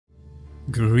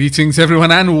Greetings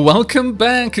everyone and welcome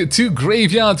back to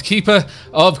Graveyard Keeper,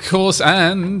 of course,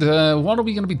 and what are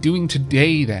we going to be doing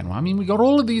today then? Well, I mean, we got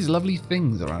all of these lovely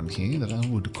things around here that I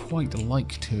would quite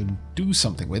like to do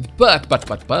something with, but,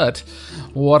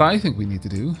 what I think we need to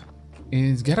do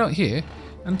is get out here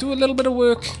and do a little bit of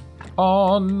work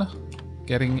on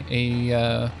getting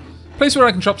a place where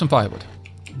I can chop some firewood.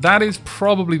 That is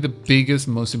probably the biggest,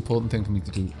 most important thing for me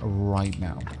to do right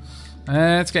now.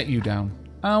 Let's get you down.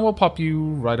 And we'll pop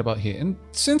you right about here. And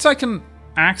since I can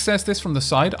access this from the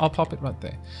side, I'll pop it right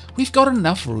there. We've got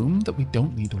enough room that we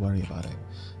don't need to worry about it.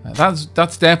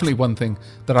 That's definitely one thing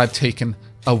that I've taken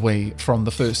away from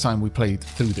the first time we played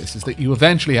through this, is that you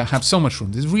eventually have so much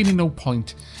room. There's really no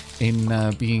point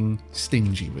in being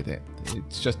stingy with it. It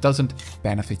just doesn't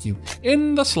benefit you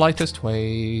in the slightest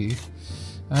way.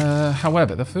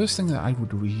 However, the first thing that I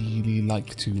would really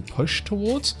like to push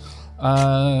towards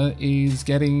is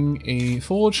getting a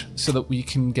forge so that we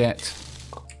can get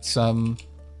some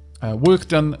work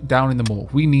done down in the morgue.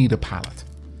 We need a pallet.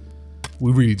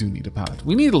 We really do need a pallet.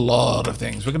 We need a lot of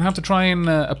things. We're going to have to try and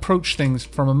approach things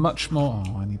from a much more...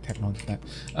 Oh, I need technology for that.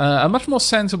 A much more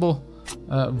sensible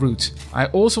route. I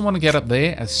also want to get up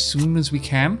there as soon as we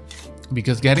can,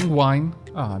 because getting wine...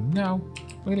 Oh, no.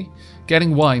 Really?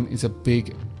 Getting wine is a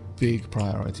big, big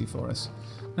priority for us.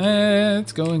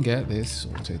 Let's go and get this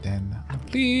sorted then.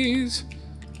 Please.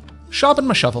 Sharpen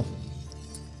my shovel.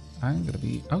 I'm going to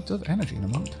be out of energy in a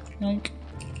moment. Yoink.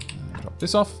 Drop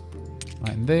this off.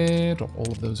 Right in there. Drop all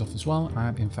of those off as well.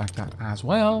 And in fact that as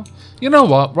well. You know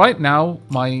what? Right now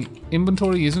my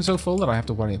inventory isn't so full that I have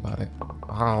to worry about it.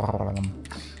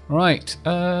 Right.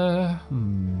 No,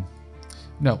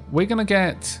 we're going to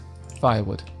get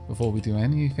firewood before we do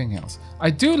anything else. I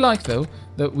do like, though,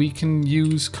 that we can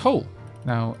use coal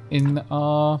now in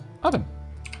our oven.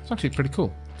 It's actually pretty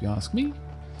cool, if you ask me.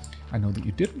 I know that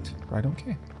you didn't, but I don't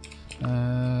care.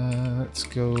 Let's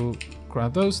go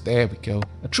grab those. There we go.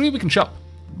 A tree we can chop.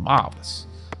 Marvelous.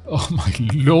 Oh my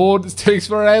lord, this takes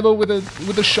forever with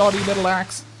a shoddy little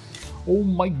axe. Oh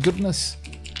my goodness.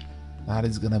 That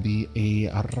is gonna be a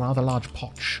rather large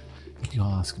potch, if you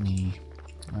ask me.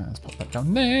 Let's pop that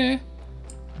down there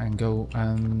and go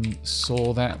and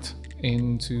saw that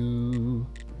into...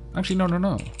 Actually,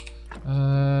 no.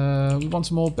 We want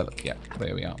some more billet. Yeah,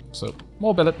 there we are. So,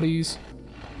 more billet, please.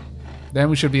 Then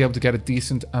we should be able to get a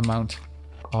decent amount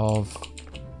of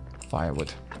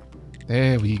firewood.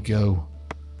 There we go.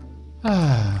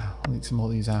 I'll need some more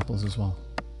of these apples as well.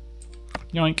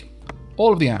 Yoink.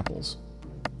 All of the apples.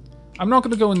 I'm not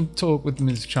going to go and talk with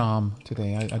Ms. Charm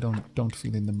today. I don't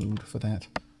feel in the mood for that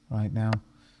right now.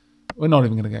 We're not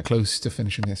even going to get close to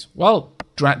finishing this. Well,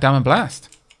 damn and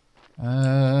blast.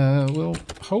 Well,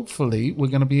 hopefully we're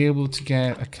going to be able to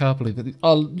get a couple of these.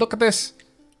 Oh, look at this.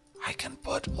 I can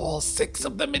put all 6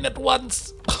 of them in at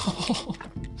once.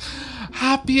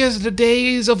 Happy as the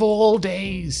days of all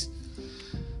days.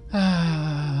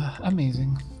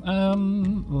 Amazing.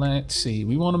 Let's see.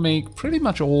 We want to make pretty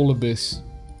much all of this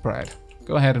bread.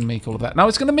 Go ahead and make all of that. Now,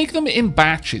 it's going to make them in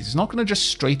batches. It's not going to just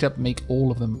straight up make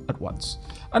all of them at once,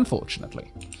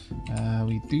 unfortunately.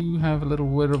 We do have a little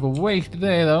bit of a wait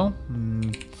there, though.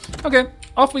 Okay,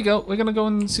 off we go. We're going to go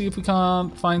and see if we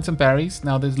can't find some berries.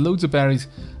 Now, there's loads of berries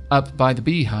up by the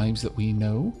beehives that we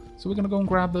know, so we're going to go and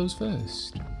grab those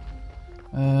first.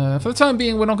 For the time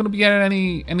being, we're not going to be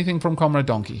getting anything from Comrade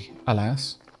Donkey,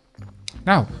 alas.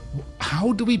 Now,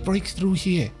 how do we break through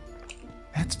here?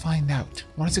 Let's find out.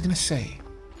 What is it going to say?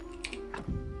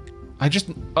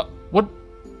 What?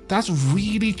 That's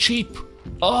really cheap.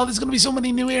 Oh, there's going to be so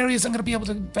many new areas I'm going to be able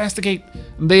to investigate.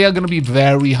 And they are going to be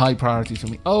very high priority for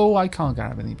me. Oh, I can't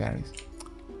grab any berries.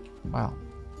 Wow.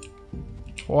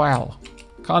 Wow.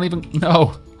 Can't even...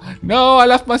 No. No, I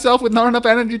left myself with not enough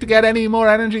energy to get any more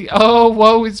energy. Oh,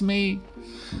 woe is me.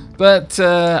 But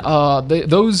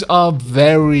those are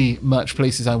very much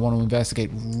places I want to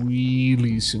investigate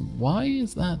really soon. Why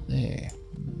is that there?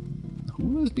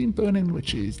 Who has been burning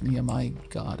witches near my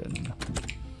garden?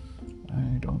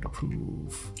 I don't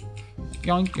approve.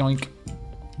 Yoink, yoink.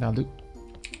 That'll do.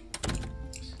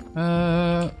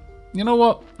 You know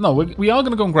what? No, we are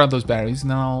going to go and grab those berries,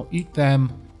 and then I'll eat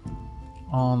them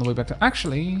on the way back to...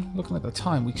 Actually, looking at the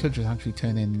time, we could just actually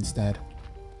turn in instead.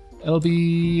 It'll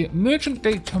be Merchant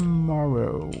Day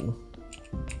tomorrow.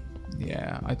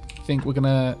 Yeah, I think we're going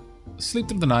to sleep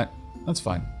through the night. That's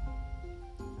fine.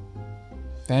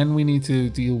 Then we need to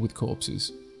deal with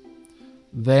corpses.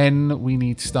 Then we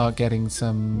need to start getting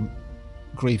some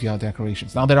graveyard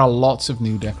decorations. Now, there are lots of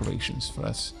new decorations for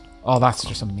us. Oh, that's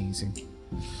just amazing.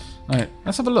 Alright,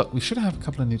 let's have a look. We should have a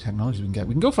couple of new technologies we can get.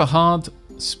 We can go for hard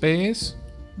spares.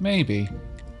 Maybe.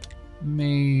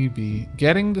 maybe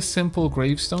getting the simple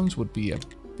gravestones would be a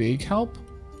big help.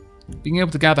 Being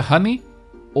able to gather honey,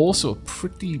 also a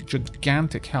pretty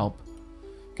gigantic help.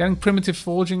 Getting primitive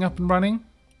forging up and running,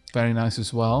 very nice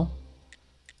as well.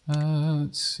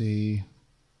 Let's see.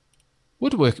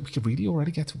 Woodworking, we could really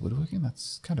already get to woodworking?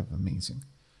 That's kind of amazing.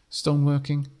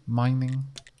 Stoneworking, mining.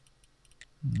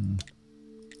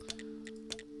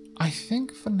 I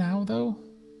think for now, though,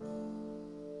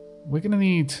 we're going to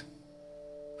need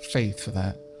faith for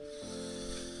that.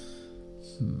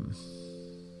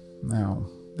 Now,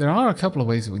 there are a couple of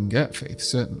ways that we can get faith,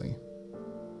 certainly.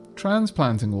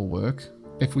 Transplanting will work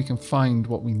if we can find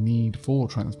what we need for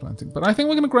transplanting. But I think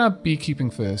we're going to grab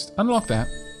beekeeping first. Unlock that.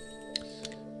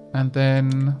 And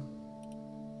then...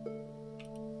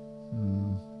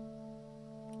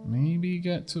 maybe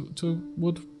get to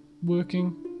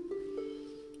woodworking.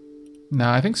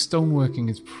 Nah, I think stoneworking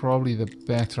is probably the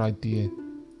better idea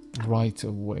right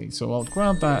away. So I'll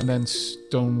grab that and then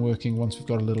stoneworking once we've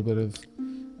got a little bit of...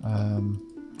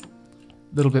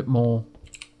 little bit more...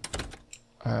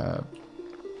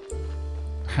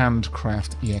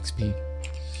 handcraft EXP.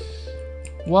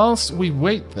 Whilst we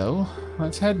wait though,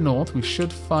 let's head north. We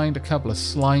should find a couple of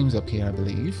slimes up here, I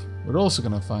believe. We're also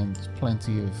going to find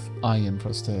plenty of iron for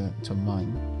us to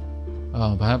mine.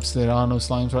 Oh, perhaps there are no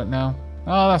slimes right now.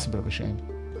 Oh, that's a bit of a shame.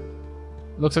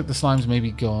 Looks like the slimes may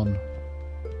be gone.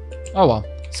 Oh well,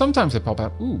 sometimes they pop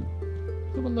out. Ooh,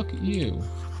 have a look at you.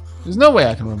 There's no way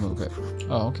I can remove it.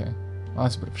 Oh, okay. Well,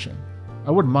 that's a bit of a shame.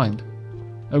 I wouldn't mind.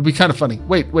 It would be kind of funny.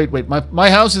 Wait. My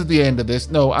house is at the end of this.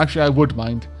 No, actually, I would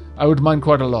mind. I would mind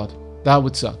quite a lot. That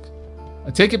would suck. I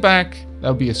take it back. That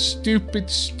would be a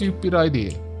stupid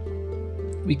idea.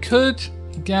 We could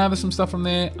gather some stuff from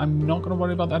there. I'm not going to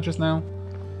worry about that just now.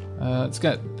 Let's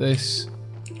get this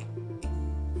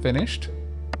finished.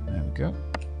 There we go.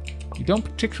 You don't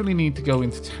particularly need to go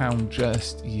into town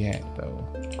just yet, though.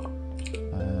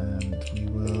 And we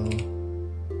will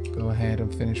go ahead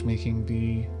and finish making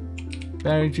the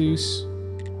berry juice.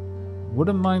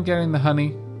 Wouldn't mind getting the honey.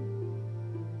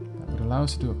 That would allow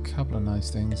us to do a couple of nice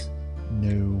things.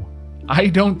 No. I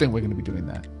don't think we're going to be doing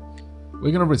that.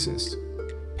 We're going to resist.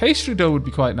 Pastry dough would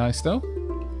be quite nice, though.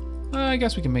 I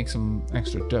guess we can make some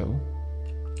extra dough.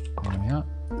 There we are.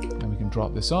 And we can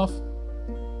drop this off.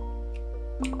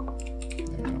 There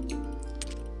we go.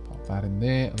 Pop that in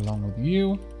there along with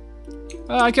you.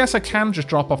 I guess I can just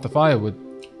drop off the firewood,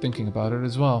 thinking about it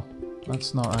as well.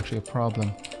 That's not actually a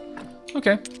problem.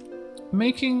 Okay.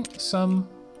 Making some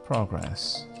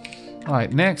progress.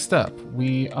 Alright, next up,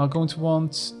 we are going to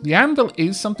want... The anvil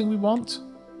is something we want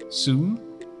soon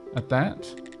at that.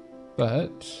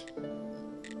 But...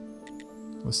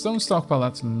 with stone stockpile,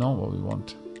 that's not what we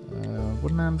want.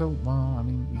 Wooden anvil? Well, I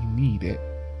mean, we need it.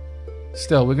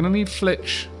 Still, we're going to need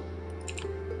flitch.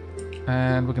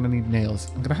 And we're going to need nails.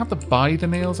 I'm going to have to buy the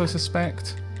nails, I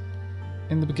suspect,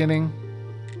 in the beginning.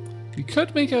 We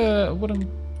could make a wooden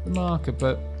marker,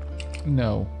 but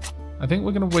no. I think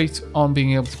we're going to wait on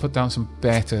being able to put down some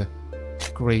better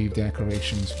grave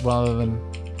decorations rather than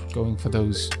going for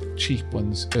those cheap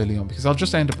ones early on, because I'll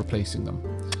just end up replacing them.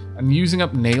 And using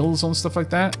up nails on stuff like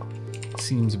that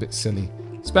seems a bit silly.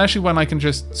 Especially when I can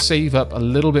just save up a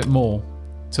little bit more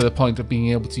to the point of being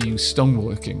able to use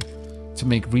stoneworking to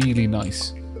make really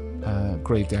nice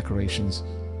grave decorations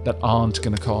that aren't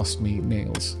going to cost me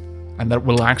nails. And that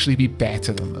will actually be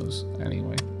better than those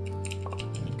anyway.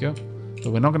 There we go.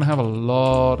 But we're not going to have a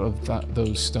lot of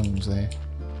those stones there.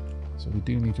 So we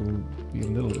do need to be a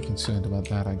little bit concerned about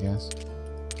that, I guess.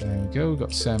 There we go. We've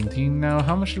got 17 now.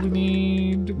 How much do we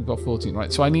need? We've got 14.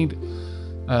 Right, so I need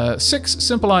 6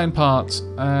 simple iron parts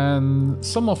and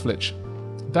some more flitch.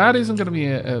 That isn't going to be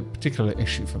a particular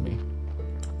issue for me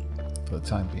for the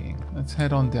time being. Let's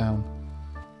head on down.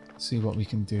 See what we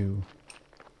can do.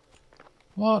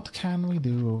 What can we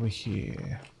do over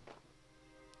here?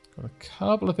 Got a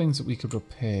couple of things that we could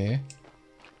repair.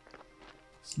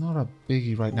 It's not a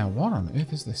biggie right now. What on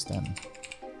earth is this then?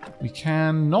 We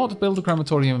can not build the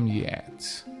crematorium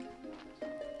yet.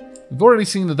 We've already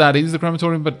seen that that is the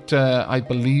crematorium, but I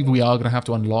believe we are going to have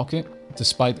to unlock it,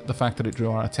 despite the fact that it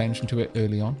drew our attention to it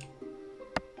early on.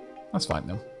 That's fine,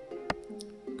 though.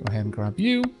 Go ahead and grab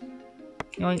you.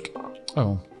 Yoink.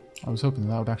 Oh, I was hoping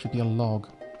that would actually be a log.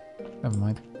 Never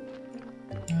mind.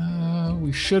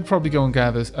 We should probably go and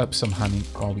gather up some honey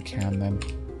while we can, then.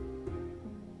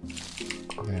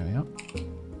 There we are.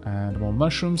 And more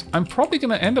mushrooms. I'm probably going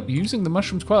to end up using the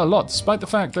mushrooms quite a lot, despite the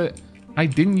fact that I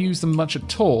didn't use them much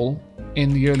at all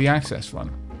in the early access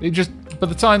run. They just, by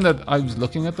the time that I was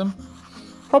looking at them,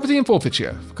 property and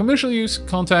forfeiture. For commercial use,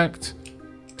 contact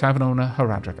tavern owner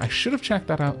Haradrak. I should have checked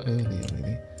that out earlier,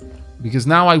 really. Because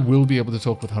now I will be able to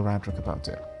talk with Haradric about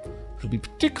it. Which will be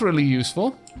particularly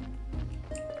useful.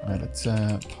 Alright, let's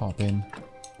pop in.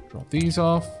 Drop these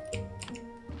off.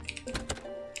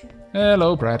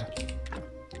 Hello, bread.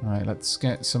 Alright, let's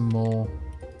get some more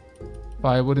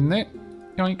firewood in there.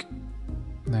 Yoink.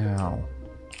 Now,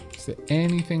 is there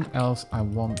anything else I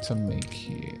want to make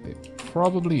here? There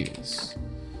probably is.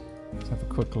 Let's have a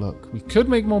quick look. We could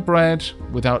make more bread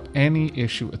without any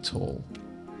issue at all.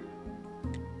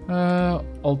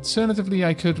 Alternatively,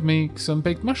 I could make some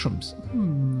baked mushrooms.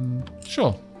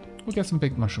 Sure. We'll get some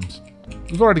baked mushrooms.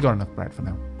 We've already got enough bread for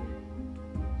now.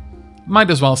 Might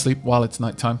as well sleep while it's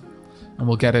nighttime. And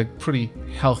we'll get a pretty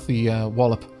healthy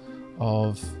wallop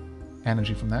of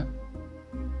energy from that.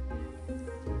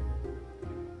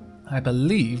 I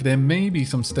believe there may be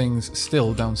some things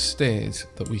still downstairs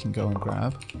that we can go and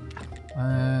grab.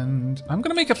 And I'm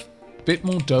going to make a bit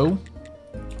more dough.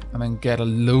 And then get a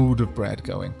load of bread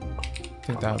going. I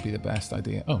think that would be the best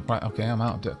idea. Oh, right, okay, I'm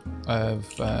out of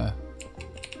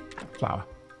flour.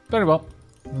 Very well.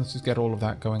 Let's just get all of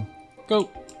that going. Go.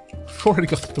 We've already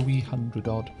got 300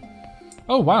 odd.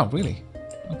 Oh, wow, really?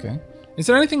 Okay. Is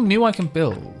there anything new I can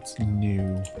build?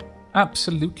 No.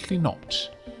 Absolutely not.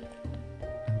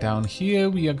 And down here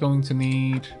we are going to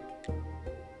need...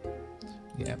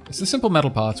 Yeah, it's the simple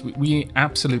metal parts. We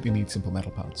absolutely need simple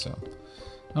metal parts, so...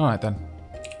 Alright then.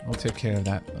 We'll take care of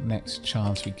that the next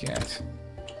chance we get.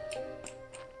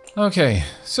 Okay,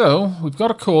 so we've got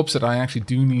a corpse that I actually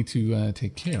do need to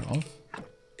take care of.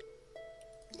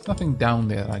 There's nothing down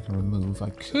there that I can remove. I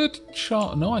could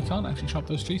chop... No, I can't actually chop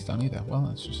those trees down either. Well,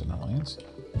 that's just an annoyance.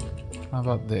 How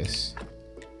about this?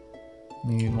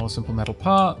 Need more simple metal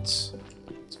parts.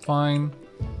 It's fine.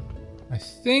 I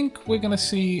think we're going to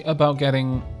see about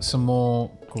getting some more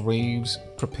graves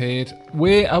prepared.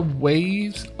 We're a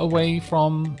ways away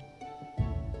from...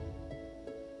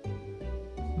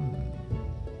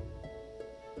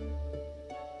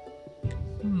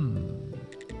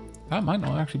 That might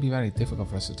not actually be very difficult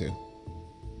for us to do.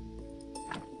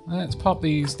 Let's pop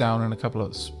these down in a couple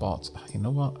of spots. You know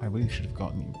what? I really should have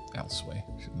gotten you elsewhere,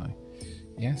 shouldn't I?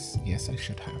 Yes, I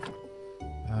should have.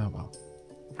 Well.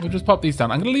 We'll just pop these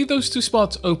down. I'm going to leave those two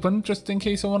spots open just in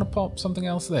case I want to pop something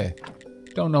else there.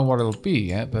 Don't know what it'll be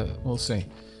yet, but we'll see.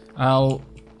 I'll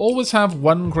always have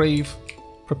one grave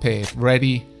prepared,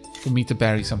 ready for me to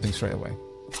bury something straight away.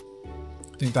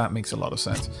 I think that makes a lot of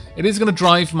sense. It is going to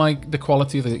drive the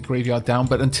quality of the graveyard down,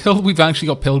 but until we've actually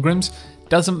got pilgrims,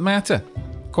 doesn't matter.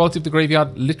 Quality of the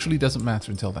graveyard literally doesn't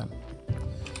matter until then.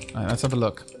 Alright, let's have a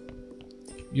look.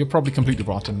 You're probably completely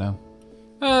rotten now.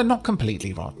 Not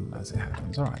completely rotten, as it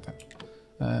happens. Alright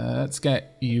then. Let's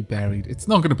get you buried. It's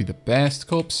not going to be the best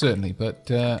corpse, certainly, but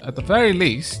at the very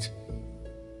least,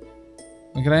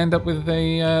 we're going to end up with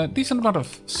a decent amount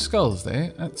of skulls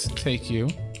there. Let's take you.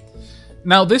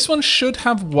 Now, this one should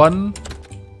have one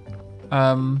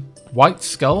white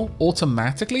skull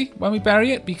automatically when we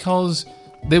bury it, because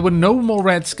there were no more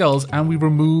red skulls, and we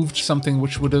removed something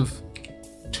which would have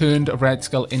turned a red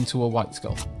skull into a white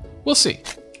skull. We'll see.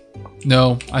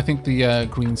 No, I think the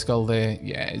green skull there,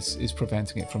 yeah, is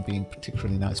preventing it from being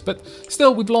particularly nice. But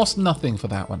still, we've lost nothing for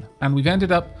that one. And we've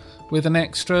ended up with an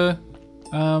extra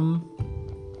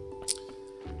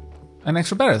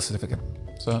burial certificate.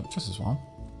 So, just as well.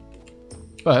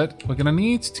 But we're going to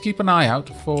need to keep an eye out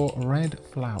for red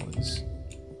flowers.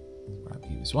 Grab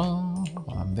you as well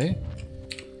while I'm there.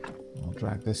 I'll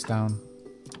drag this down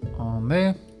on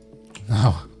there.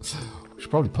 Now, we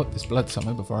should probably put this blood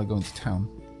somewhere before I go into town.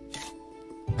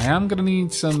 I am going to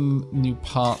need some new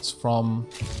parts from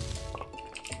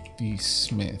the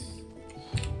smith.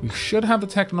 We should have the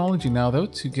technology now, though,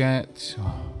 to get...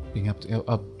 being able to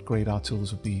upgrade our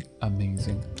tools would be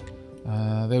amazing.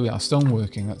 There we are,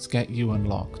 stoneworking. Let's get you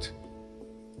unlocked.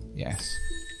 Yes.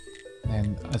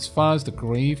 And as far as the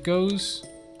grave goes,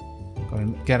 got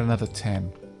to get another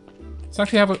 10. Let's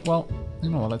actually have it... Well, you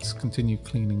know what, let's continue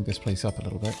cleaning this place up a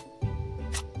little bit.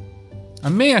 I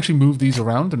may actually move these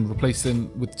around and replace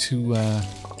them with 2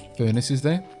 furnaces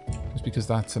there. Just because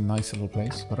that's a nice little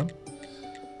place for them.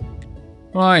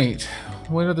 Right.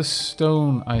 Where are the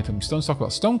stone items? Stone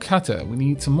stockpile. Stone cutter. We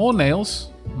need some more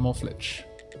nails. More flitch.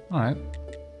 Alright.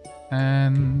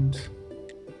 And...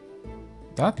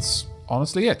 that's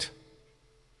honestly it.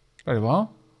 Very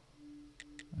well.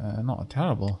 Not a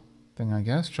terrible thing, I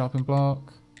guess. Chopping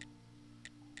block.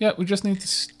 Yeah, we just need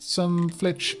some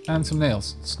flitch and some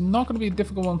nails. It's not going to be a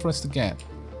difficult one for us to get.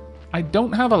 I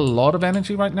don't have a lot of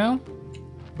energy right now,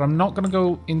 but I'm not going to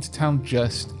go into town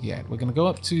just yet. We're going to go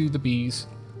up to the bees,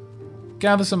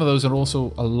 gather some of those, and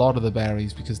also a lot of the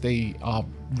berries, because they are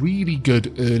really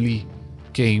good early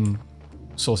game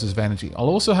sources of energy. I'll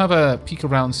also have a peek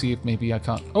around, see if maybe I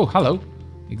can't... Oh, hello.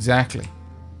 Exactly.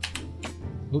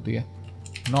 Oh dear.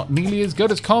 Not nearly as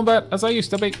good as combat as I used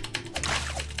to be.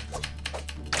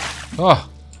 Oh,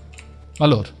 my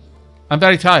lord. I'm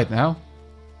very tired now.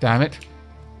 Damn it.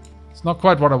 It's not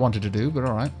quite what I wanted to do, but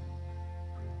alright.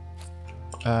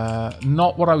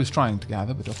 Not what I was trying to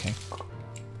gather, but okay.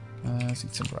 Let's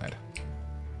eat some bread.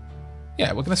 Yeah,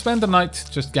 we're going to spend the night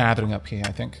just gathering up here,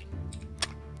 I think.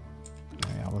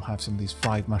 Yeah, we'll have some of these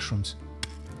fried mushrooms.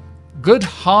 Good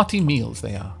hearty meals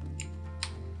they are.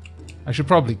 I should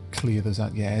probably clear those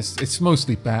out. Yeah, it's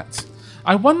mostly bats.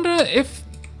 I wonder if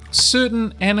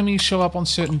certain enemies show up on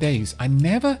certain days. I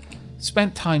never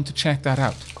spent time to check that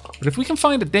out. But if we can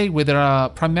find a day where there are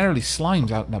primarily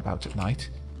slimes out and about at night,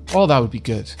 oh, that would be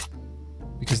good.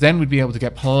 Because then we'd be able to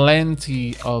get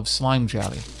plenty of slime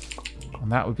jelly.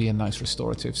 And that would be a nice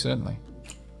restorative, certainly.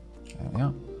 There we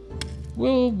are.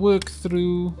 We'll work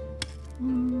through...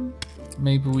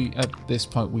 maybe at this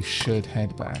point, we should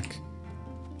head back.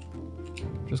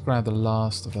 Just grab the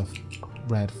last of the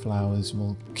red flowers, and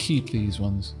we'll keep these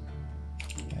ones.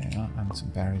 There we are, and some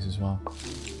berries as well.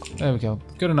 There we go.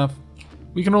 Good enough.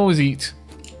 We can always eat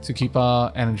to keep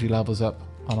our energy levels up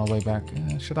on our way back.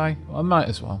 Should I? Well, I might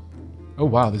as well. Oh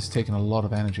wow, this is taking a lot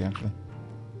of energy, actually.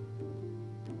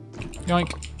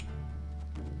 Yoink.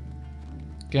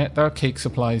 Get our cake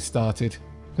supplies started.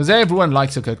 Because everyone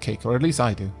likes a good cake, or at least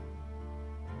I do.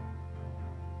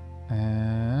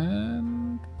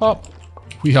 And... pop.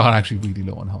 We are actually really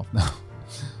low on health now.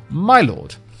 My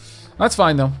lord. That's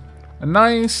fine, though. A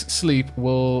nice sleep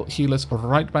will heal us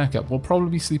right back up. We'll probably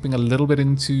be sleeping a little bit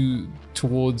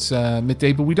towards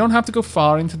midday, but we don't have to go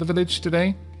far into the village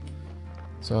today.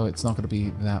 So it's not going to be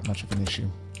that much of an issue.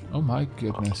 Oh my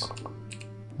goodness.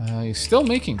 You're still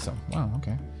making some. Wow,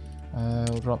 okay.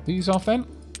 We'll drop these off then.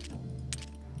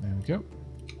 There we go.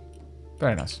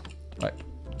 Very nice. Right.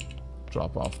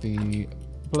 Drop off the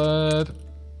blood.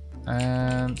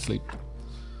 And sleep.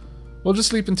 We'll just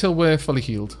sleep until we're fully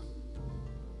healed.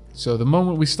 So the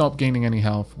moment we stop gaining any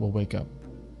health, we'll wake up.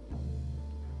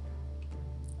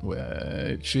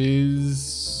 Which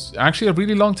is actually a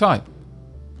really long time.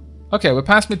 Okay, we're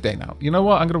past midday now. You know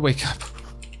what? I'm going to wake up.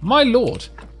 My lord.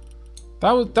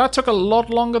 That took a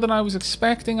lot longer than I was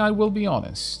expecting, I will be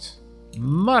honest.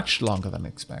 Much longer than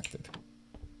expected.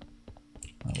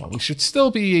 Well, we should still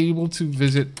be able to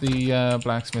visit the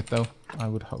blacksmith, though. I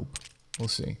would hope. We'll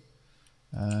see.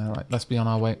 Right, let's be on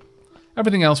our way.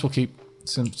 Everything else we'll keep,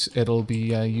 since it'll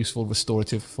be useful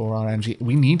restorative for our energy.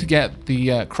 We need to get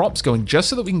the crops going just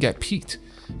so that we can get peat.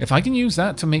 If I can use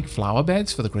that to make flower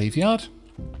beds for the graveyard,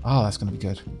 oh, that's going to be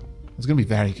good. It's going to be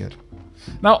very good.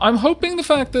 Now, I'm hoping the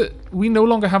fact that we no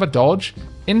longer have a dodge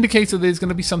indicates that there's going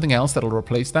to be something else that'll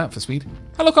replace that for speed.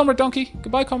 Hello, Comrade Donkey.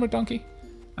 Goodbye, Comrade Donkey.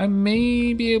 I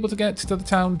may be able to get to the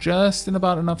town just in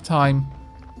about enough time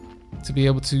to be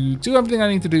able to do everything I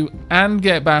need to do and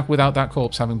get back without that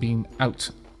corpse having been out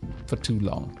for too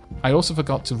long. I also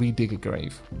forgot to redig a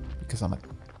grave because I'm a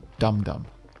dum-dum.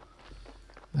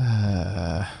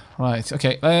 Right,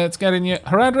 okay, let's get in here.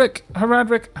 Heradric,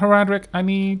 Heradric, Heradric, I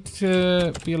need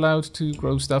to be allowed to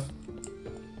grow stuff.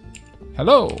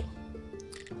 Hello.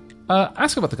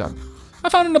 Ask about the garden. I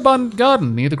found an abandoned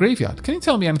garden near the graveyard. Can you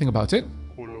tell me anything about it?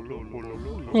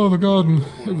 Oh, the garden.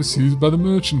 It was seized by the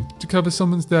merchant to cover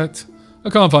someone's debt. I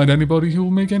can't find anybody who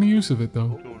will make any use of it,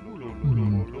 though.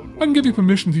 I can give you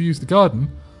permission to use the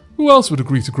garden. Who else would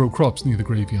agree to grow crops near the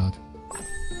graveyard?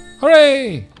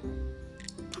 Hooray!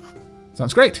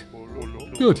 Sounds great.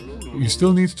 Good, but you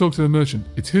still need to talk to the merchant.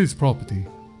 It's his property.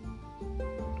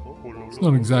 It's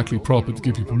not exactly proper to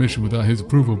give you permission without his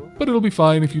approval, but it'll be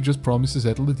fine if you just promise to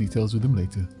settle the details with him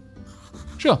later.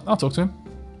 Sure, I'll talk to him.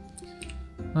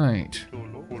 Right.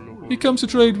 He comes to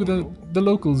trade with the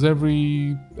locals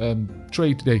every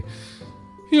trade day.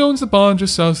 He owns the barn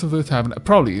just south of the tavern.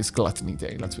 Probably is Gluttony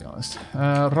Day, let's be honest.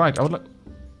 Right, I would like...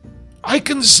 I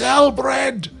can sell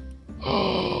bread!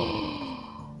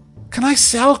 Can I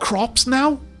sell crops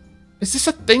now? Is this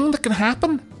a thing that can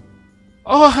happen?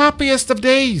 Oh, happiest of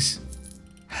days!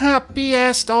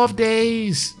 Happiest of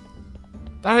days!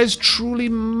 That is truly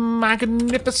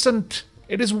magnificent.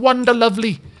 It is wonder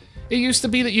lovely. It used to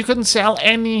be that you couldn't sell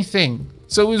anything.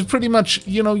 So it was pretty much,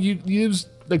 you know, you used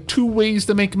like 2 ways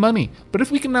to make money. But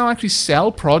if we can now actually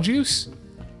sell produce...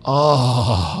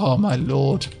 Oh, my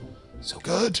lord. So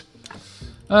good.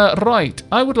 Right,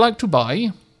 I would like to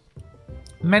buy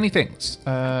many things.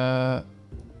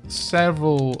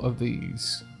 Several of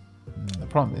these. The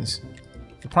problem is,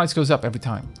 the price goes up every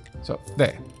time. So,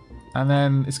 there. And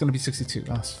then it's going to be 62.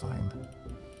 That's fine.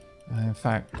 In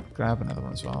fact, grab another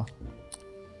one as well.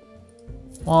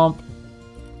 Womp.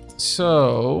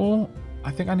 So,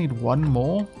 I think I need one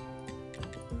more.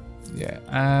 Yeah,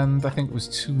 and I think it was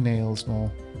 2 nails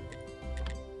more.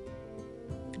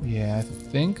 Yeah, I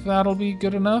think that'll be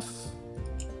good enough.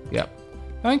 Yep.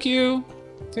 Thank you.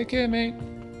 Take care, mate.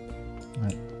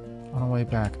 Right. On our way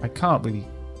back. I can't really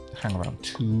hang around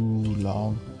too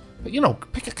long. But, you know,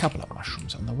 pick a couple of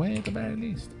mushrooms on the way at the very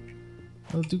least.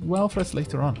 It'll do well for us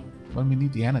later on, when we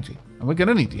need the energy. And we're going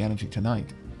to need the energy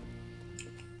tonight.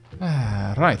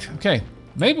 Right, okay.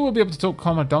 Maybe we'll be able to talk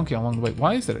Comrade Donkey along the way.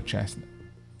 Why is there a chest?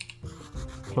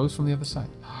 Closed from the other side.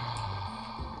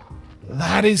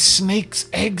 That is Snake's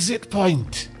exit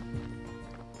point.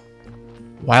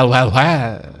 Well, well,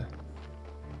 well.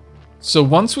 So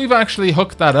once we've actually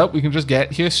hooked that up, we can just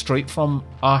get here straight from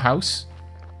our house.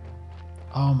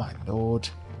 Oh my lord.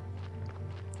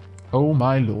 Oh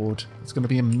my lord. It's going to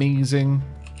be amazing.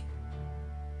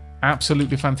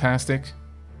 Absolutely fantastic.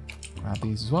 Grab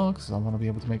these as well, because I want to be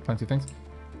able to make plenty of things.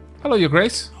 Hello, Your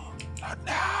Grace. Not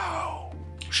now.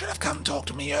 You should have come talk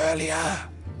to me earlier.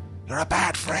 You're a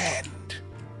bad friend.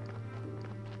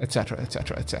 Etc,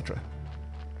 etc, etc.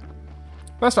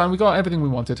 That's fine, we got everything we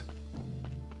wanted.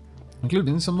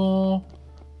 Including some more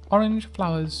orange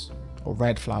flowers. Or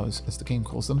red flowers, as the game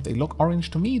calls them. They look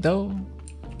orange to me, though.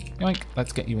 Yoink,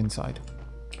 let's get you inside.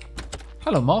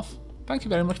 Hello, Moth. Thank you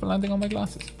very much for landing on my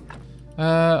glasses.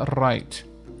 Right.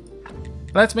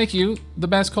 Let's make you the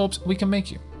best corpse we can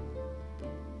make you.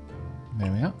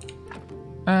 There we are.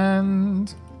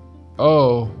 And...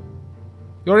 oh.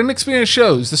 Your inexperience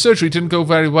shows the surgery didn't go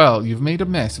very well. You've made a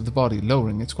mess of the body,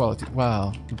 lowering its quality.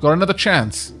 Well, we've got another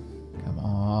chance. Come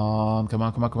on, come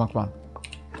on, come on, come on, come on.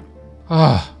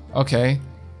 Ah, okay.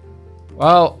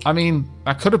 Well, I mean,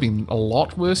 that could have been a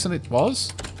lot worse than it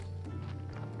was.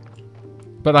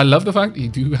 But I love the fact that you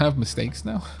do have mistakes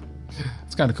now.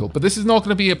 It's kind of cool. But this is not going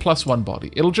to be a +1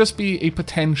 body. It'll just be a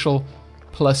potential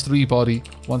 +3 body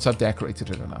once I've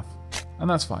decorated it enough. And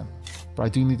that's fine. But I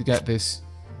do need to get this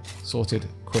sorted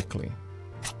quickly.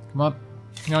 Come on.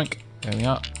 Yoink. There we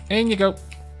are. In you go.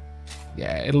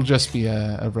 Yeah, it'll just be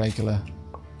a regular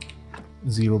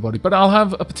 0 body. But I'll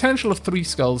have a potential of 3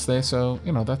 skulls there, so,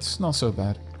 you know, that's not so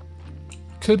bad.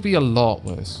 Could be a lot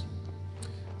worse.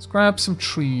 Let's grab some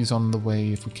trees on the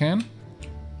way if we can.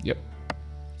 Yep.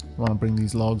 We want to bring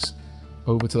these logs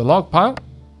over to the log pile.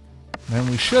 Then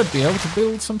we should be able to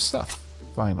build some stuff.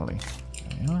 Finally.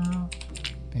 There we are.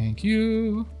 Thank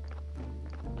you.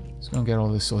 Let's go and get all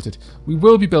this sorted. We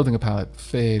will be building a pallet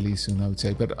fairly soon, I would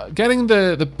say. But getting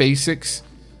the basics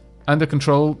under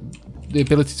control, the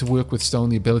ability to work with stone,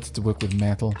 the ability to work with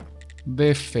metal,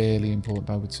 they're fairly important,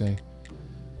 I would say.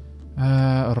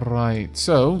 Right.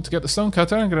 So, to get the stone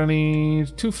cutter, I'm going to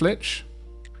need 2 flitch.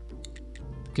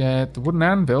 Get the wooden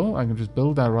anvil. I can just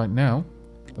build that right now.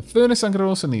 The furnace, I'm going to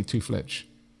also need 2 flitch.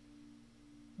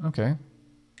 Okay.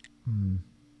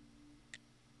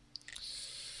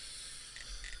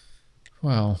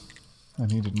 Well, I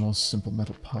needed more simple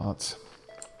metal parts.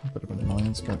 A bit of an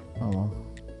annoyance, but oh well.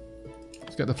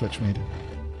 Let's get the flitch made.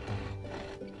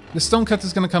 The stone cutter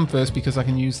is going to come first because I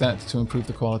can use that to improve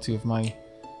the quality of my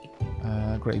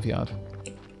graveyard.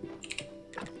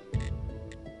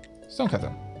 Stone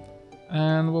cutter.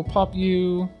 And we'll pop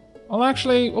you... well,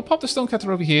 actually, we'll pop the stone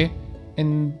cutter over here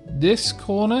in this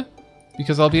corner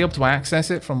because I'll be able to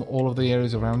access it from all of the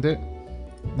areas around it.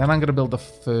 Then I'm going to build the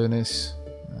furnace.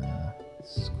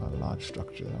 It's quite a large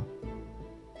structure, though.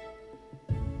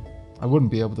 I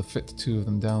wouldn't be able to fit the 2 of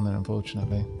them down there,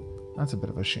 unfortunately. That's a bit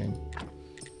of a shame.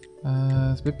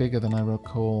 It's a bit bigger than I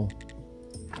recall.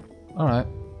 Alright.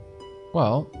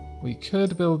 Well, we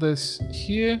could build this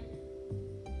here.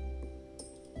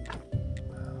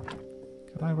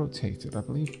 Could I rotate it? I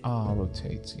believe R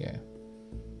rotates, yeah.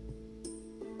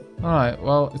 Alright,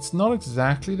 well, it's not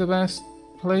exactly the best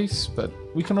place, but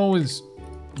we can always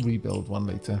rebuild one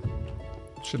later.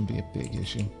 Shouldn't be a big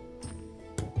issue.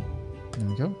 There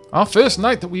we go. Our first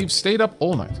night that we've stayed up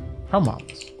all night. How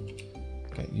marvelous.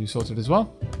 Okay, you sorted as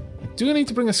well. I do need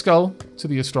to bring a skull to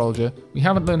the astrologer. We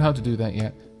haven't learned how to do that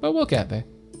yet, but we'll get there.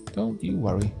 Don't you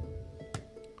worry.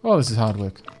 Oh, this is hard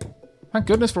work. Thank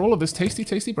goodness for all of this tasty,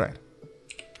 tasty bread.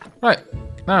 Right,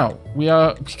 now, we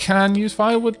can use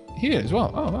firewood here as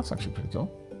well. Oh, that's actually pretty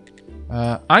cool.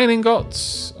 Iron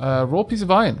ingots, raw piece of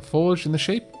iron forged in the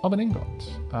shape of an ingot.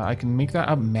 I can make that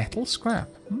a metal scrap.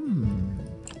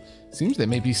 Seems there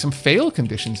may be some fail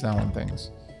conditions now on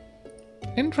things.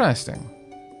 Interesting.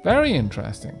 Very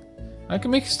interesting. I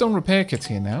can make stone repair kits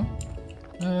here now.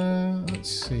 Let's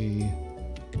see.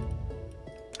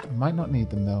 I might not need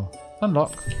them though.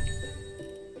 Unlock.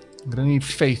 I'm going to need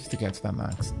faith to get to that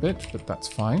max bit, but that's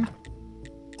fine.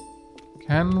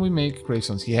 Can we make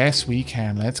gravestones? Yes, we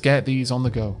can. Let's get these on the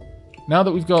go. Now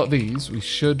that we've got these, we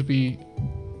should be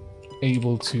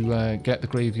able to get the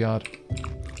graveyard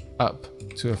up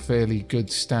to a fairly good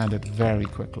standard very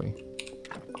quickly.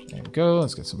 There we go.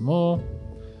 Let's get some more.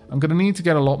 I'm going to need to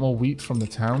get a lot more wheat from the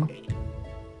town.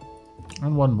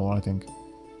 And one more, I think.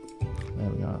 There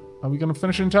we are. Are we going to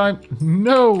finish in time?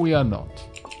 No, we are not.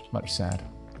 Much sad.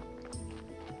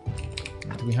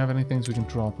 Do we have any things we can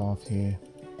drop off here?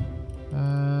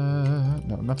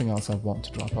 No, nothing else I want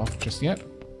to drop off just yet.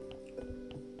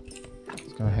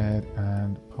 Let's go ahead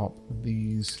and pop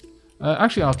these.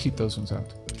 Actually, I'll keep those ones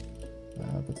out.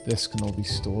 But this can all be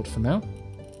stored for now.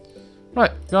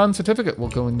 Right, garden certificate. We'll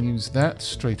go and use that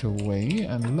straight away.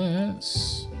 And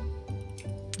let's...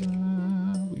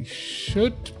 we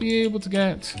should be able to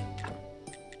get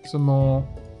some more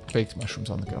baked mushrooms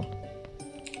on the go.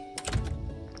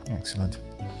 Excellent.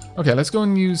 Okay, let's go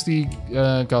and use the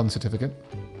garden certificate.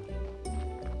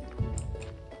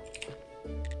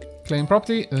 Claim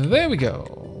property. There we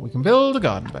go. We can build a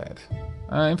garden bed.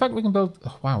 In fact, we can build...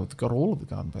 Oh, wow, we've got all of the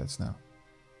garden beds now.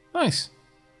 Nice.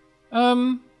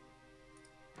 Yeah,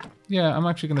 I'm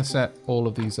actually going to set all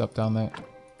of these up down there.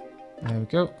 There we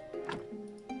go.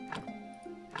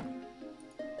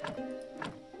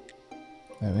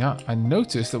 There we are. I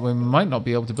noticed that we might not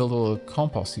be able to build all the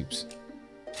compost heaps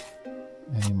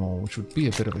anymore, which would be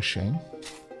a bit of a shame,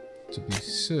 to be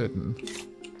certain.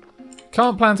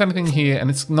 Can't plant anything here, and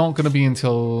it's not going to be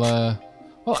until...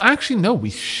 well, actually, no, we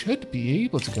should be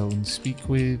able to go and speak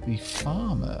with the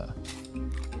farmer.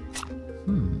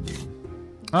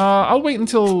 I'll wait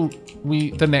until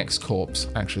the next corpse,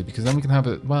 actually, because then we can have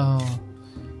it... Well,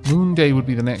 Moon Day would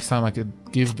be the next time I could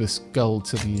give the skull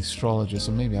to the astrologer,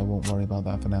 so maybe I won't worry about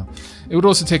that for now. It would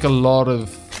also take a lot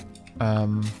of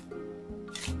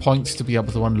points to be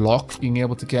able to unlock being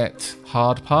able to get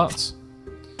hard parts.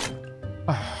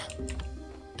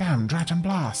 Damn, Dragon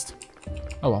Blast.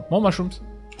 Oh well, more mushrooms.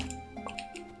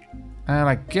 And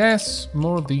I guess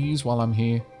more of these while I'm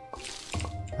here.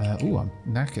 Ooh, I'm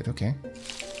knackered, okay.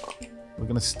 We're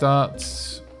gonna start...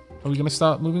 Are we gonna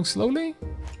start moving slowly?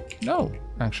 No,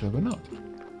 actually we're not.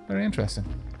 Very interesting.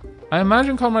 I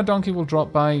imagine Comrade Donkey will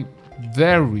drop by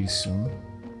very soon.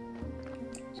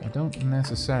 So I don't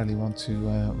necessarily want to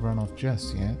run off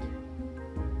just yet.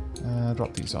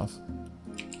 Drop these off.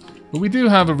 But we do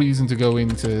have a reason to go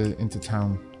into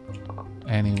town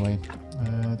anyway.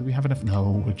 Do we have enough?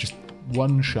 No, we're just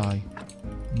one shy.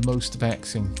 Most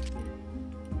vexing.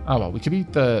 Oh well, we could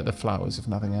eat the flowers if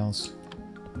nothing else.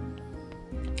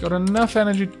 Got enough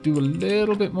energy to do a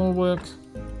little bit more work.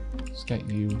 Let's get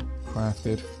you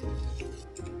crafted.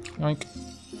 Yoink.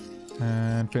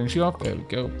 And finish you off. There we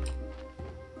go.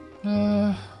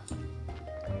 Yeah,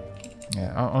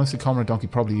 honestly, Comrade Donkey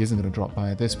probably isn't going to drop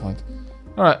by at this point.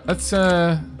 Alright, let's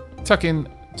tuck in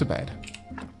to bed.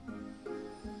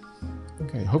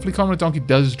 Okay, hopefully Comrade Donkey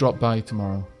does drop by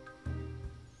tomorrow.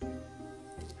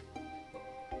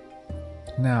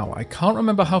 Now, I can't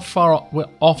remember how far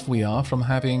off we are from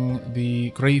having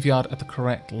the graveyard at the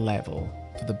correct level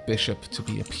for the bishop to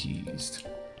be appeased.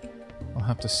 I'll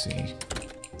have to see.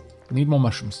 We need more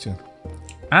mushrooms too.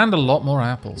 And a lot more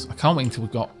apples. I can't wait until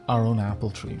we've got our own apple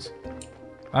trees.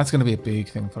 That's going to be a big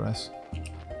thing for us.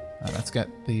 Let's get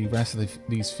the rest of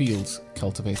these fields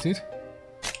cultivated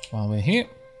while we're here.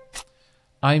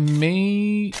 I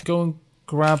may go and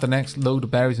grab the next load of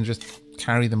berries and just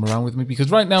carry them around with me,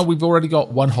 because right now we've already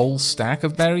got one whole stack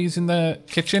of berries in the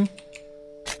kitchen,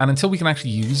 and until we can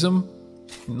actually use them,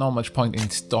 not much point in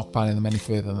stockpiling them any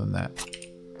further than that.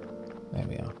 There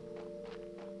we are.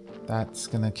 That's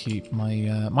gonna keep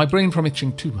my my brain from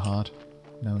itching too hard,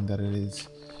 knowing that it is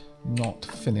not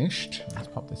finished. Let's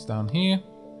pop this down here.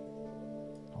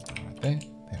 Pop that right there.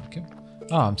 There we go.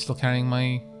 Ah, I'm still carrying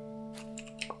my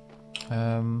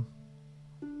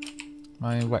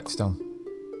my whetstone.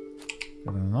 Bit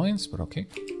of an annoyance, but okay.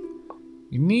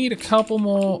 You need a couple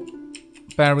more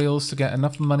burials to get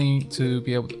enough money to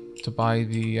be able to buy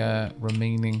the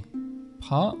remaining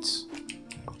parts.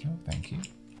 There we go, thank you.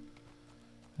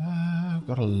 I've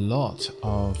got a lot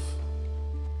of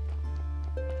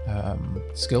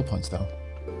skill points though.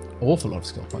 Awful lot of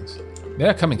skill points.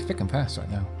 They're coming thick and fast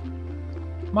right now.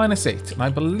 -8, and I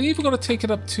believe we've got to take it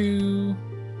up to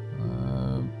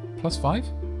 +5?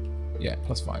 Yeah,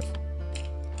 +5.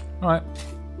 Alright.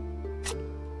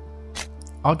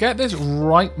 I'll get this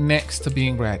right next to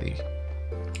being ready.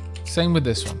 Same with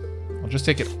this one. I'll just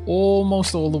take it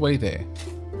almost all the way there,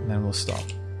 and then we'll stop.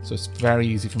 So it's very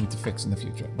easy for me to fix in the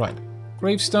future. Right.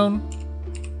 Gravestone.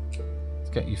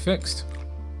 Let's get you fixed.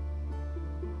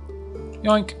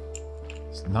 Yoink.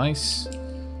 It's nice.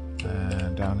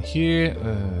 And down here,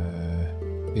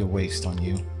 be a waste on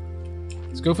you.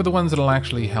 Let's go for the ones that'll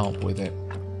actually help with it.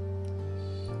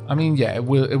 I mean, yeah, it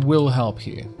will help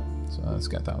here. So let's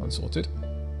get that one sorted.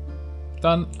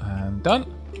 Done and done.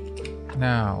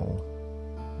 Now,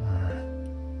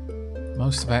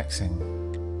 most vexing.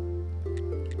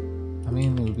 I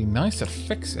mean, it would be nice to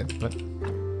fix it, but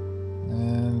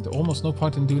and almost no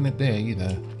point in doing it there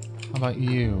either. How about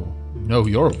you? No,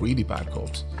 you're a really bad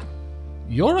corpse.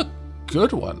 You're a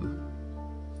good one.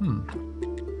 I'm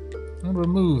going to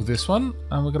remove this one,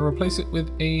 and we're going to replace it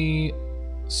with a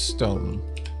stone.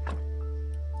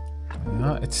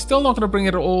 It's still not going to bring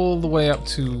it all the way up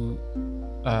to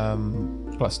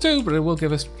 +2, but it will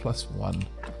give us +1. And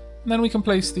then we can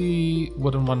place the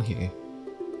wooden one here.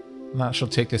 And that shall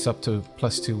take this up to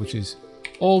 +2, which is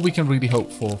all we can really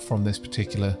hope for from this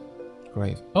particular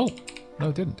grave. Oh, no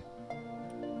it didn't.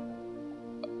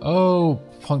 Oh,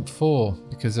 0.4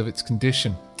 because of its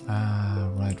condition. Ah,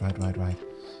 right.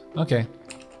 Okay,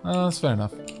 that's fair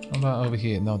enough. How about over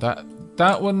here? No,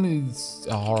 that one is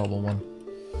a horrible one.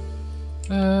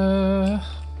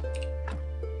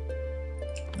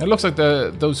 It looks like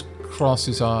those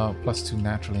crosses are +2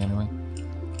 naturally anyway.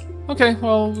 Okay,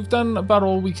 well, we've done about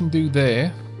all we can do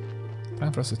there.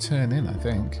 Time for us to turn in, I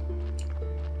think.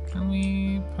 Can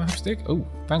we perhaps dig? Oh,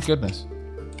 thank goodness.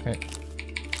 Okay.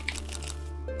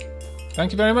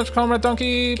 Thank you very much, Comrade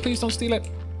Donkey. Please don't steal it.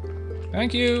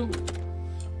 Thank you.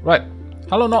 Right.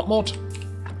 Hello, Notmort.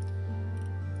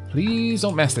 Please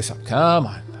don't mess this up. Come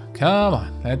on. Come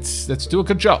on. Let's do a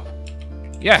good job.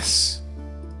 Yes.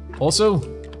 Also,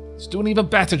 let's do an even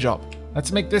better job.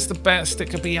 Let's make this the best it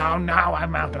could be. Oh no,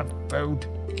 I'm out of food.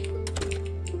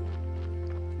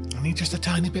 I need just a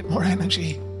tiny bit more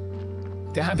energy.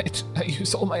 Damn it. I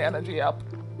used all my energy up.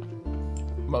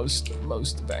 Most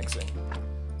vexing.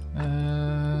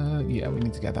 Yeah, we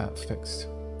need to get that fixed.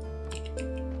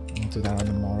 I'll do that on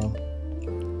tomorrow.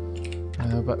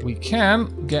 But we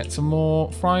can get some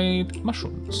more fried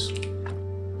mushrooms.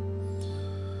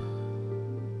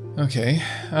 Okay.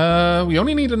 We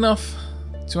only need enough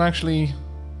to actually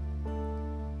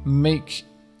make...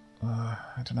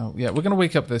 I don't know. Yeah, we're going to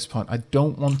wake up at this point. I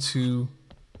don't want to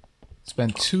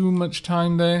spend too much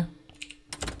time there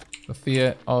for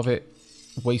fear of it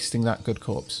wasting that good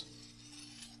corpse.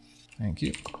 Thank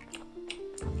you.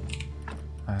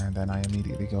 And then I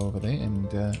immediately go over there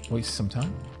and waste some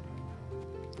time.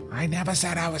 I never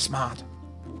said I was smart.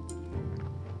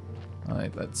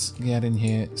 Alright, let's get in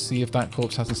here. See if that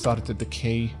corpse hasn't started to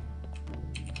decay.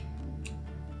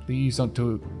 Please don't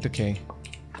do decay.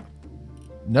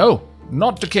 No,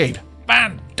 not decayed.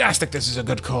 Fantastic, this is a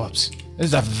good corpse. This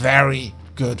is a very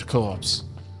good corpse.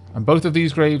 And both of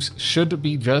these graves should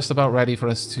be just about ready for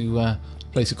us to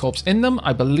place a corpse in them.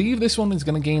 I believe this one is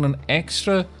going to gain an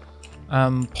extra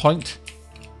point.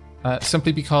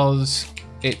 Simply because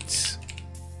it's...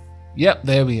 Yep,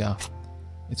 there we are.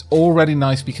 It's already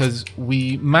nice because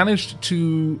we managed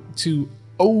to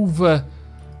over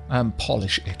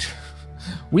polish it.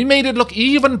 We made it look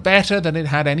even better than it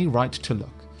had any right to look.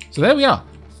 So there we are.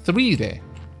 3 there.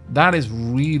 That is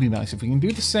really nice. If we can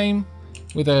do the same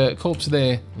with a corpse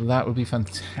there, that would be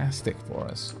fantastic for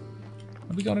us.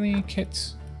 Have we got any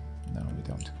kits? No, we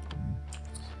don't.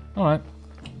 Alright.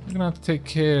 We're going to have to take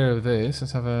care of this.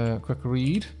 Let's have a quick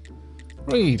read.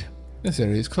 Read. This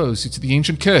area is closed due to the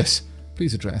ancient curse.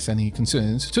 Please address any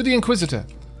concerns to the Inquisitor.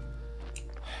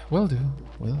 Will do.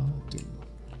 Will do.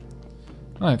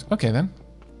 Right, okay then.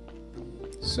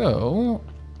 So,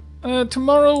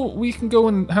 tomorrow we can go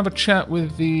and have a chat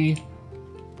with the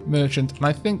merchant, and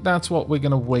I think that's what we're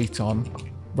going to wait on,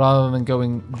 rather than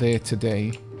going there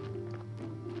today.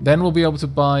 Then we'll be able to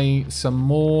buy some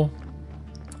more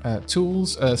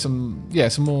tools, some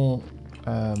more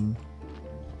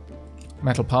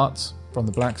metal parts from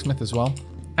the blacksmith as well,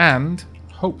 and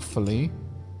hopefully...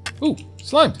 Ooh,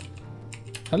 slimed!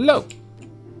 Hello!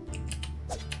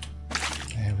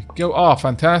 There we go. Oh,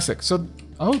 fantastic. So,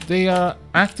 oh, they are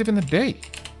active in the day.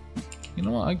 You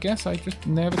know what, I guess I just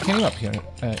never came up here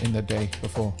in the day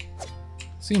before.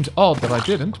 Seems odd that I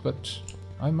didn't, but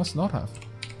I must not have.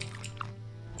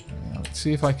 Let's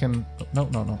see if I can...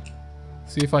 No.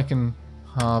 See if I can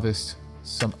harvest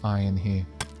some iron here.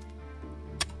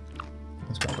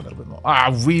 Let's grab a little bit more.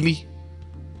 Ah, really?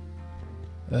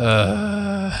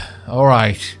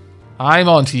 Alright. I'm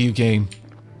on to you, game.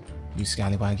 You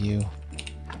scallywag, you.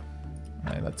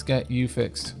 Alright, let's get you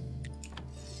fixed.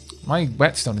 My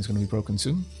whetstone is going to be broken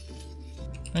soon.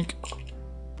 I think.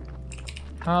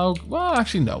 How... Well,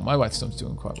 actually, no. My whetstone's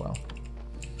doing quite well.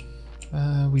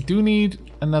 We do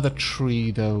need another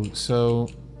tree, though. So,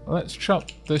 let's chop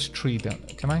this tree down.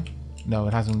 Can I? No,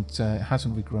 it hasn't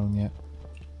regrown yet.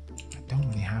 I don't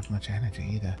really have much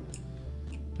energy either.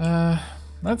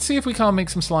 Let's see if we can't make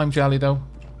some slime jelly, though.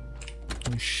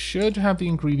 We should have the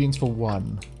ingredients for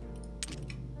one.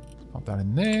 Pop that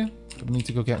in there. But we need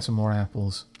to go get some more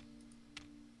apples.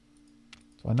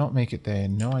 Do I not make it there?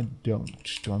 No, I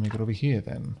don't. Do I make it over here,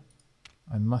 then?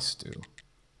 I must do.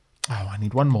 Oh, I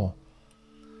need one more.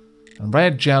 And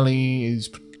red jelly is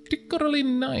particularly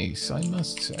nice, I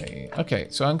must say. Okay,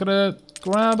 so I'm going to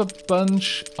grab a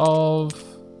bunch of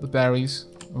the berries.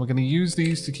 And we're going to use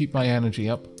these to keep my energy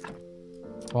up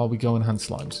while we go and hunt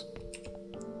slimes.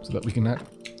 So that we can have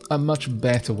a much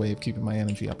better way of keeping my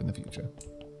energy up in the future.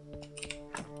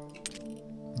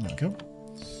 There we go.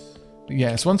 But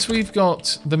yes, once we've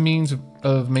got the means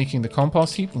of making the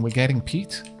compost heap and we're getting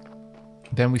peat,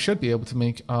 then we should be able to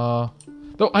make our...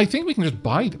 Though I think we can just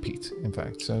buy the peat, in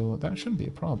fact, so that shouldn't be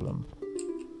a problem.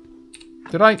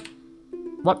 Did I...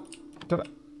 What? Did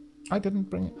I didn't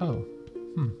bring it... Oh.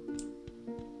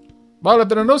 Well, if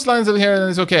there are no slimes over here, then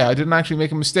it's okay. I didn't actually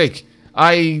make a mistake.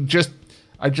 I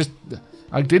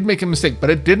did make a mistake, but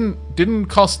it didn't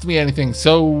cost me anything,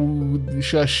 so...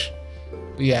 Shush.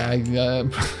 But yeah,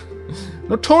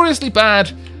 notoriously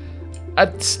bad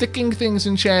at sticking things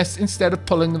in chests instead of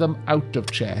pulling them out of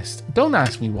chest. Don't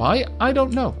ask me why. I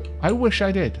don't know. I wish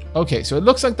I did. Okay, so it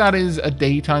looks like that is a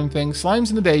daytime thing. Slimes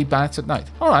in the day, bats at night.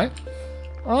 All right.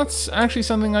 Well, that's actually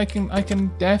something I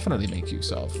can definitely make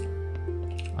use of.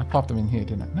 I popped them in here,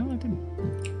 didn't I? No, I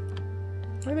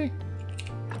didn't. Really?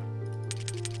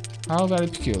 How very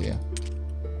peculiar.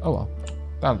 Oh well.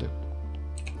 That'll do.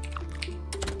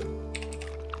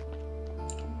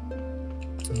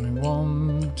 I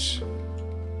want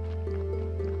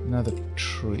another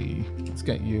tree. Let's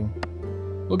get you.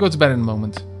 We'll go to bed in a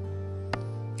moment.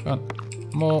 Got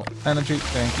more energy,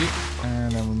 thank you.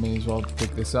 And then we may as well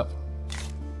pick this up.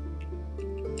 There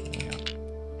we go.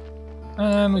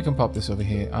 And we can pop this over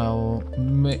here.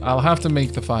 I'll have to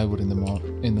make the firewood in the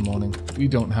morning. We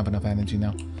don't have enough energy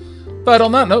now. But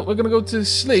on that note, we're gonna go to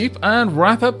sleep and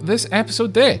wrap up this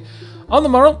episode there. On the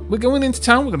morrow, we're going into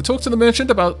town. We're going to talk to the merchant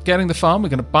about getting the farm. We're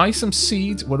going to buy some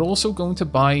seeds. We're also going to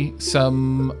buy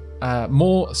some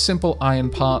more simple iron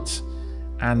parts.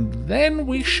 And then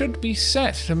we should be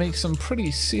set to make some pretty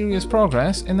serious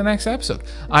progress in the next episode.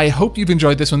 I hope you've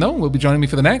enjoyed this one, though, and will be joining me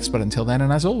for the next. But until then,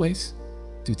 and as always,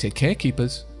 do take care,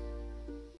 keepers.